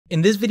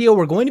In this video,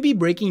 we're going to be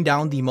breaking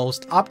down the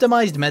most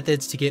optimized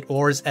methods to get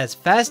ores as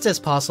fast as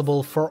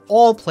possible for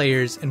all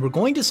players, and we're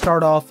going to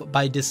start off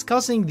by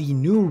discussing the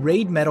new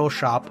Raid Metal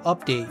Shop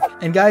update.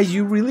 And guys,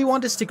 you really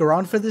want to stick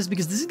around for this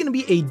because this is going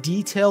to be a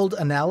detailed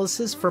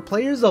analysis for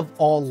players of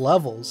all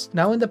levels.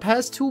 Now, in the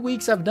past 2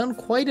 weeks, I've done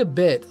quite a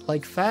bit,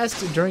 like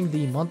fast during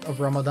the month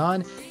of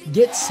Ramadan,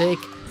 get sick,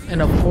 and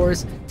of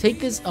course, take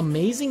this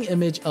amazing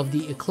image of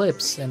the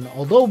eclipse. And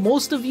although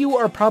most of you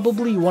are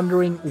probably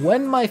wondering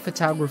when my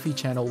photography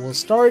channel will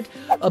start,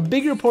 a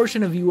bigger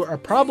portion of you are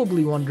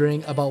probably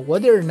wondering about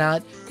whether or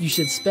not you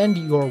should spend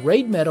your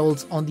raid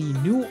medals on the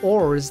new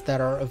ores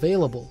that are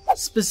available.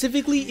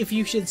 Specifically, if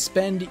you should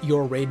spend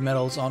your raid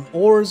medals on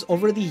ores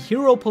over the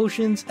hero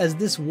potions, as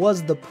this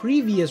was the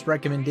previous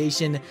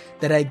recommendation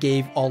that I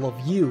gave all of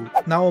you.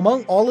 Now,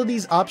 among all of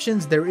these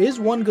options, there is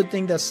one good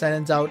thing that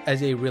stands out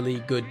as a really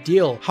good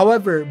deal.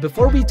 However,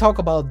 before we talk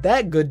about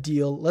that good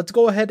deal, let's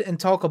go ahead and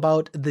talk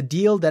about the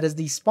deal that is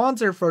the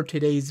sponsor for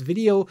today's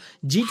video,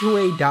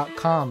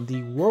 G2A.com,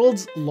 the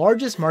world's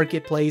largest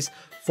marketplace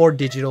for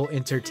digital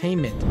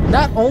entertainment.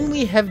 Not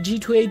only have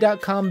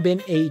G2A.com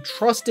been a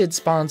trusted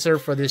sponsor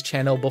for this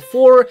channel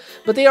before,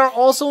 but they are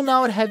also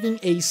now having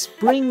a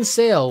spring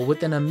sale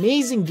with an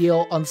amazing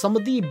deal on some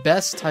of the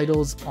best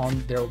titles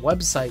on their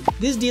website.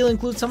 This deal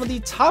includes some of the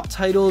top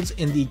titles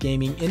in the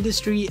gaming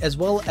industry, as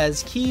well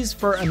as keys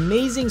for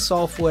amazing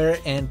software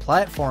and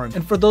platforms.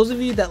 And for those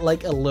of you that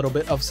like a little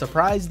bit of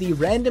surprise, the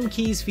random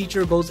keys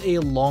feature goes a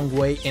long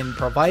way in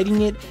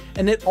providing it,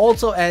 and it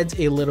also adds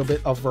a little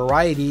bit of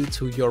variety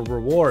to your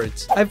rewards.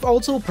 I've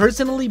also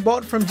personally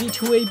bought from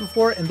G2A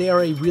before, and they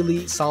are a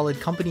really solid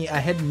company. I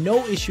had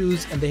no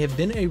issues, and they have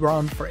been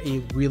around for a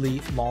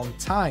really long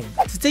time.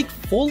 To take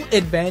full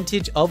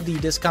advantage of the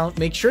discount,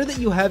 make sure that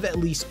you have at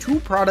least 2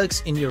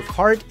 products in your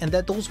cart and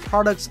that those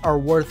products are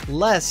worth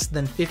less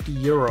than 50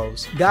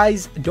 euros.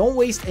 Guys, don't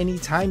waste any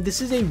time. This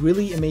is a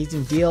really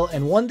amazing deal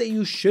and one that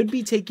you should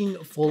be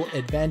taking full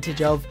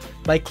advantage of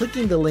by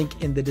clicking the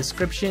link in the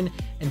description.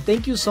 And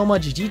thank you so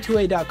much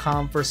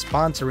G2A.com for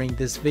sponsoring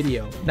this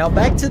video. Now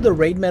back to the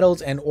raid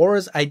medals and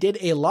ores. I did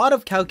a lot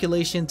of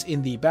calculations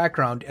in the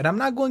background, and I'm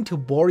not going to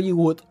bore you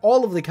with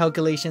all of the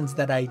calculations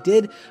that I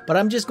did, but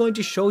I'm just going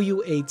to show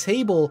you a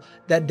table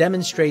that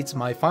demonstrates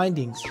my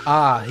findings.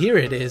 Ah, here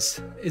it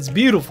is. It's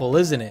beautiful,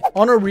 isn't it?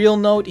 On a real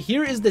note,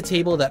 here is the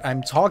table that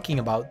I'm talking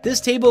about. This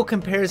table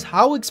compares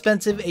how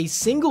expensive a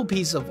single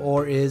piece of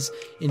ore is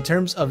in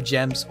terms of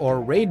gems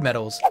or raid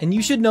medals. And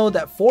you should know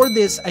that for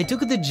this, I took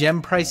the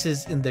gem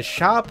prices in the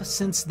shop,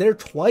 since they're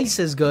twice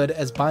as good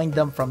as buying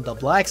them from the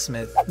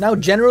blacksmith. Now,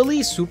 generally,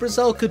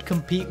 Supercell could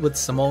compete with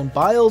Simone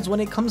Biles when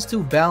it comes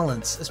to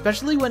balance,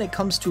 especially when it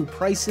comes to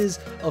prices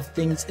of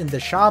things in the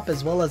shop,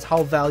 as well as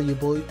how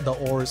valuable the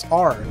ores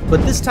are.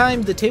 But this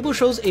time, the table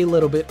shows a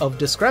little bit of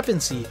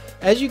discrepancy.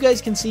 As you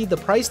guys can see, the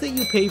price that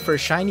you pay for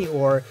shiny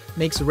ore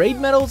makes raid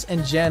medals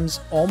and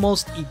gems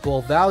almost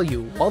equal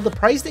value, while the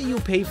price that you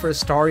pay for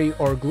starry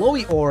or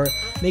glowy ore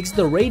makes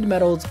the raid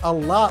medals a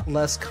lot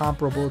less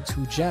comparable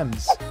to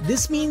gems.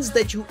 This means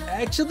that you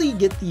actually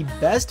get the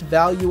best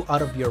value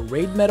out of your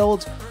raid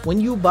medals when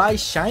you buy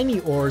shiny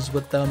ores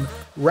with them,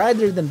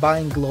 rather than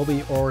buying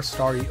glowy or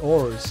starry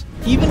ores.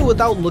 Even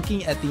without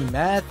looking at the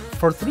math,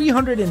 for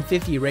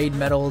 350 raid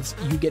medals,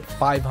 you get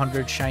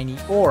 500 shiny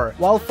ore,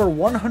 while for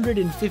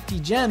 150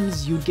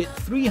 gems, you'd get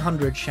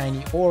 300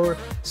 shiny ore,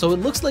 so it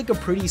looks like a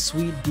pretty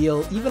sweet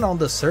deal even on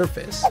the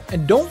surface.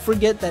 And don't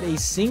forget that a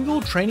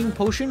single training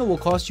potion will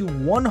cost you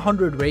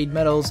 100 raid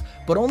medals,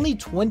 but only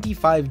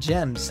 25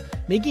 gems,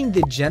 making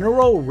the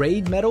general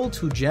raid medal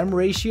to gem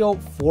ratio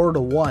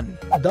 4:1.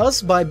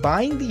 Thus, by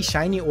buying the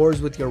shiny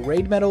ores with your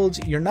raid medals,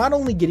 you're not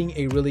only getting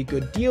a really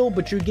good deal,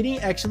 but you're getting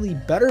actually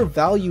better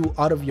value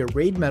out of your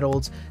raid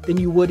medals than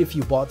you would if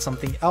you bought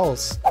something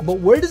else. But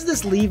where does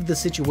this leave the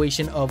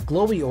situation of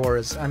glowy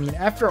ores? I mean,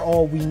 after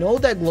all, we know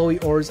that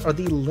glowy ores are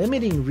the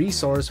limiting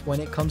resource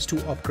when it comes to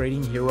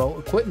upgrading hero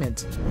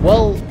equipment.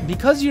 Well,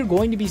 because you're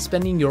going to be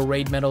spending your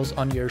raid medals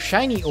on your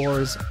shiny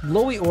ores,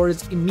 glowy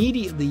ores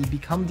immediately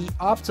become the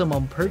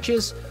optimum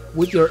purchase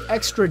with your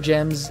extra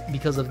gems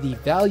because of the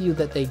value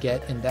that they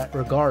get in that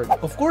regard.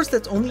 Of course,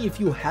 that's only if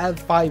you have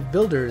 5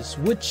 builders,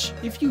 which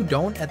if you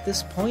don't at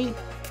this point,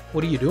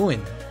 what are you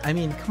doing? I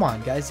mean, come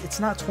on guys, it's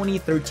not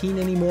 2013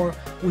 anymore.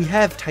 We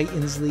have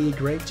Titans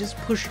League, right? Just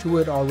push to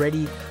it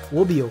already.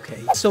 We'll be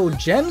okay. So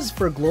gems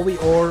for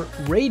glowy ore,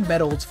 raid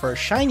medals for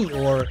shiny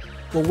ore.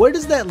 But where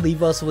does that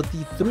leave us with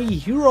the 3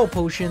 hero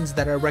potions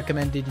that I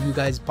recommended you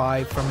guys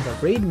buy from the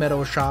raid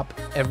medal shop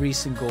every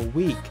single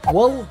week?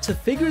 Well, to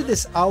figure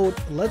this out,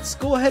 let's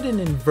go ahead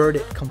and invert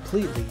it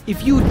completely.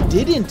 If you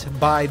didn't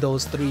buy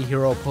those 3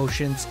 hero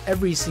potions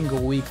every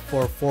single week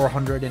for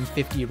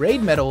 450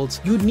 raid medals,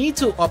 you'd need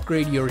to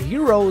upgrade your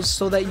heroes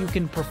so that you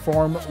can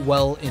perform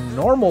well in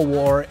normal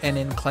war and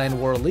in clan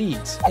war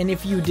leagues. And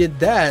if you did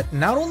that,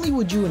 not only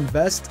would you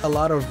invest a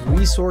lot of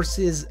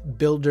resources,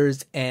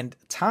 builders, and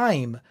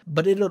time, but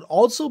but it would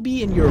also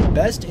be in your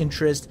best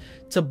interest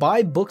to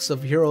buy books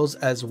of heroes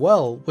as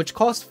well, which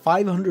cost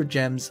 500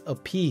 gems a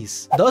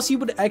piece. Thus, you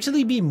would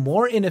actually be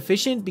more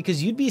inefficient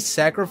because you'd be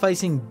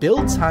sacrificing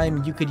build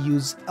time you could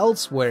use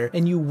elsewhere,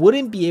 and you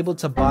wouldn't be able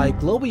to buy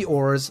glowy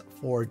ores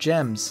for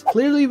gems.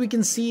 Clearly, we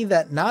can see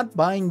that not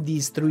buying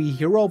these 3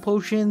 hero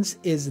potions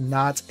is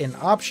not an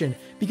option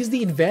because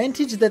the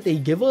advantage that they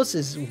give us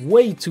is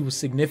way too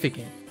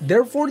significant.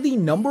 Therefore, the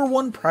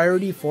 #1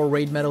 priority for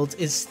raid medals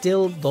is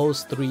still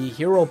those 3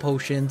 hero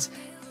potions,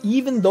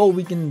 even though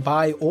we can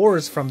buy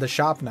ores from the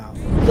shop now.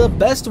 The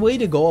best way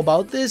to go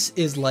about this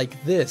is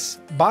like this: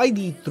 buy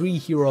the 3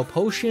 hero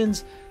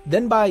potions,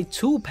 then buy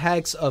 2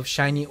 packs of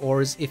shiny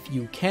ores if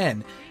you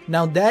can.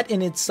 Now that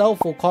in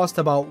itself will cost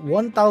about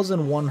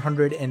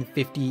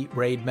 1,150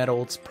 raid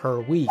medals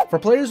per week. For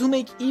players who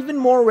make even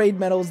more raid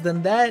medals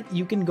than that,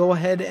 you can go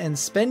ahead and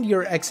spend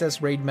your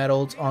excess raid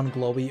medals on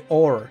glowy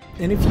ore.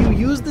 And if you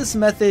use this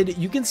method,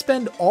 you can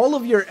spend all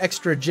of your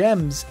extra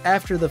gems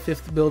after the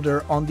 5th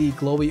builder on the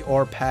glowy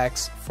ore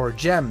packs for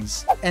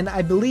gems. And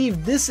I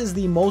believe this is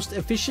the most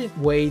efficient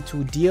way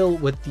to deal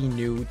with the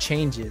new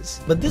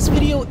changes. But this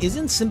video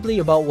isn't simply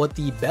about what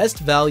the best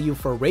value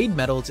for raid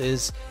medals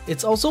is,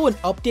 it's also an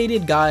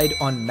updated guide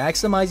on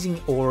maximizing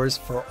ores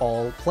for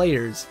all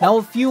players. Now,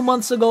 a few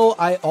months ago,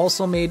 I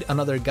also made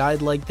another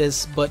guide like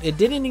this, but it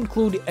didn't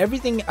include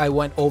everything I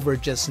went over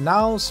just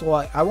now, so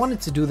I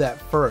wanted to do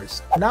that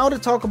first. Now to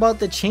talk about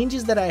the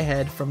changes that I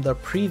had from the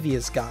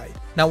previous guide.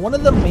 Now, one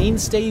of the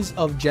mainstays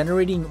of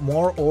generating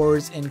more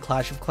ores in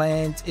Clash of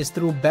Clans is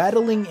through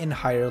battling in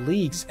higher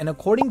leagues, and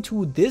according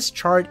to this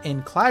chart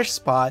in Clash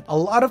Spot, a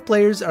lot of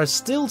players are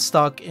still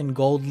stuck in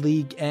Gold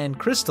League and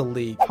Crystal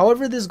League.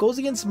 However, this goes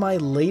against my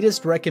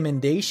latest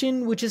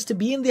recommendation, which is to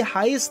be in the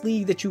highest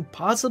league that you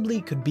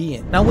possibly could be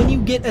in. Now, when you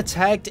get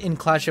attacked in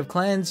Clash of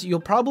Clans, you'll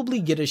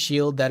probably get a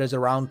shield that is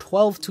around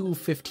 12 to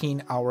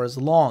 15 hours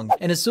long,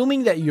 and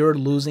assuming that you're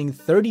losing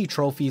 30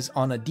 trophies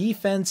on a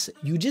defense,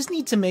 you just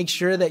need to make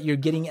sure that you're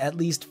getting at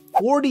least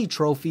 40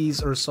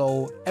 trophies or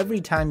so every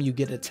time you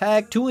get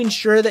attacked to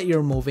ensure that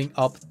you're moving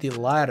up the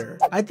ladder.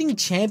 I think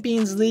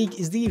Champions League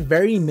is the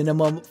very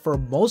minimum for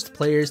most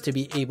players to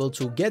be able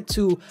to get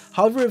to.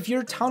 However, if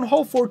you're Town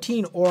Hall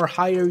 14 or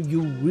higher,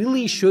 you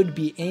really should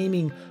be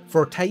aiming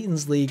for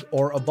Titans League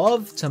or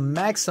above to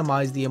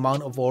maximize the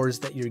amount of ores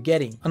that you're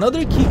getting.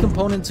 Another key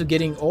component to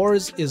getting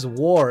ores is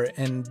war,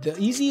 and the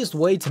easiest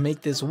way to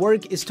make this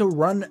work is to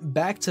run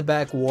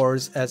back-to-back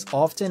wars as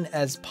often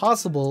as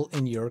possible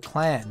in your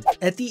clan.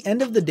 At the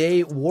end of the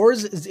day,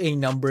 wars is a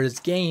numbers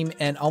game,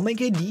 and I'll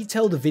make a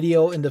detailed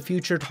video in the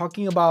future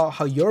talking about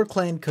how your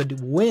clan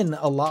could win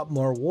a lot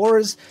more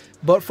wars,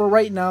 but for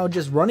right now,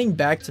 just running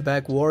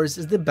back-to-back wars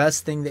is the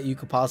best thing that you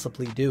could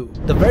possibly do.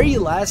 The very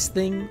last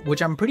thing,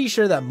 which I'm pretty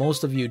sure that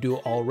most of you do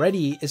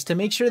already, is to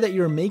make sure that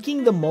you're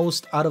making the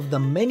most out of the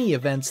many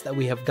events that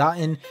we have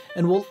gotten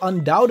and will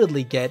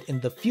undoubtedly get in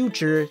the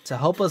future to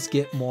help us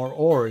get more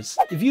ores.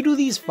 If you do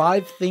these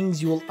 5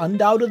 things, you will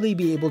undoubtedly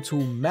be able to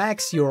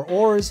max your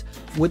ores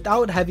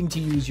without having to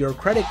use your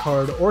credit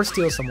card or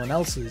steal someone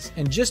else's.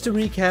 And just to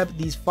recap,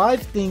 these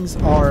 5 things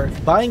are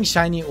buying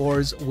shiny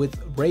ores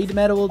with raid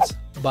medals,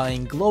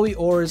 buying glowy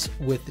ores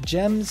with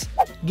gems,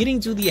 getting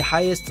to the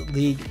highest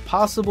league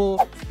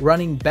possible,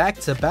 running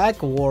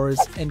back-to-back wars,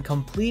 and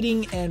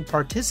completing and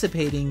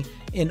participating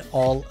in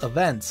all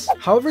events.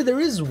 However,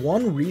 there is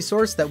one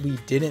resource that we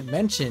didn't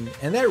mention,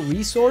 and that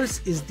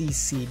resource is the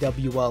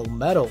CWL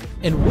medal.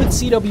 And with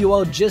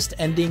CWL just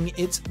ending,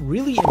 it's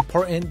really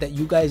important that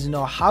you guys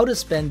know how to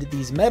spend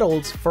these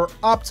medals for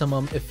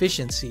optimum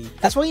efficiency.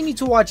 That's why you need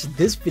to watch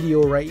this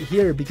video right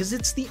here, because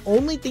it's the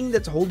only thing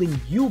that's holding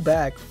you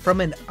back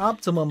from an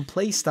optimum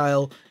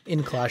playstyle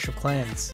in Clash of Clans.